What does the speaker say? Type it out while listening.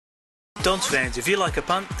Dons fans, if you like a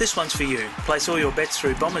punt, this one's for you. Place all your bets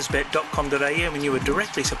through bombersbet.com.au and you are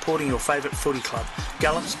directly supporting your favourite footy club.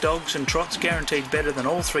 Gallops, dogs and trots guaranteed better than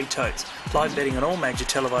all three totes. Live betting on all major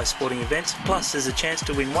televised sporting events, plus there's a chance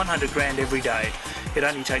to win 100 grand every day. It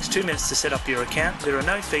only takes 2 minutes to set up your account, there are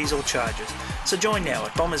no fees or charges. So join now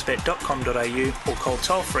at bombersbet.com.au or call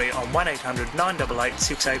toll free on 1800 988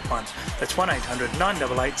 681. That's 1800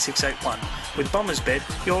 988 681. With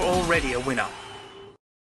Bombersbet, you're already a winner.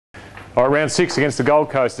 All right, round 6 against the Gold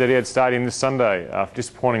Coast at Etihad Stadium this Sunday. After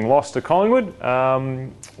disappointing loss to Collingwood,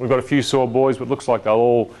 we've got a few sore boys, but it looks like they'll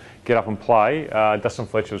all get up and play. Dustin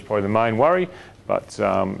Fletcher was probably the main worry, but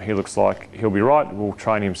he looks like he'll be right. We'll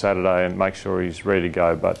train him Saturday and make sure he's ready to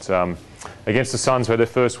go. But against the Suns, who had their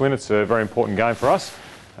first win, it's a very important game for us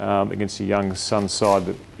against a young Suns side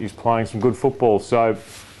that is playing some good football. So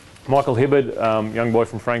Michael Hibbard, young boy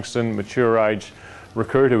from Frankston, mature age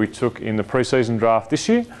recruit who we took in the pre-season draft this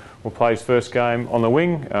year, will play his first game on the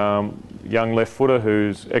wing. Young left footer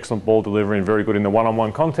who's excellent ball delivery and very good in the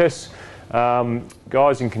one-on-one contests.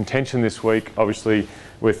 Guys in contention this week, obviously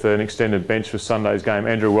with an extended bench for Sunday's game.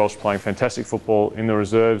 Andrew Welsh playing fantastic football in the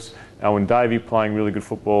reserves. Owen Davey playing really good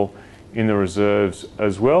football in the reserves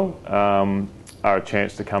as well, are a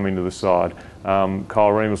chance to come into the side.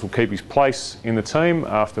 Kyle Remus will keep his place in the team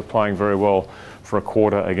after playing very well for a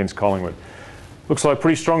quarter against Collingwood. Looks like a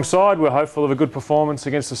pretty strong side. We're hopeful of a good performance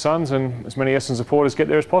against the Suns and as many Essendon supporters get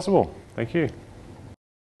there as possible. Thank you.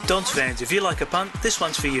 Dons fans, if you like a punt, this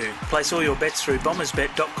one's for you. Place all your bets through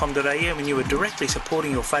bombersbet.com.au and you are directly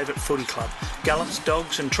supporting your favourite footy club. Gallops,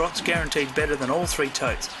 dogs and trots guaranteed better than all three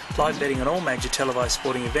totes. Live betting on all major televised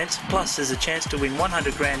sporting events, plus there's a chance to win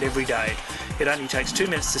 100 grand every day. It only takes 2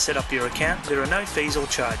 minutes to set up your account, there are no fees or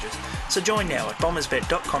charges. So join now at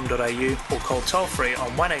bombersbet.com.au or call toll free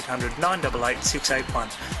on 1800 988 681.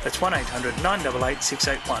 That's 1800 988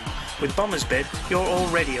 681. With Bombersbet, you're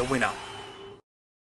already a winner.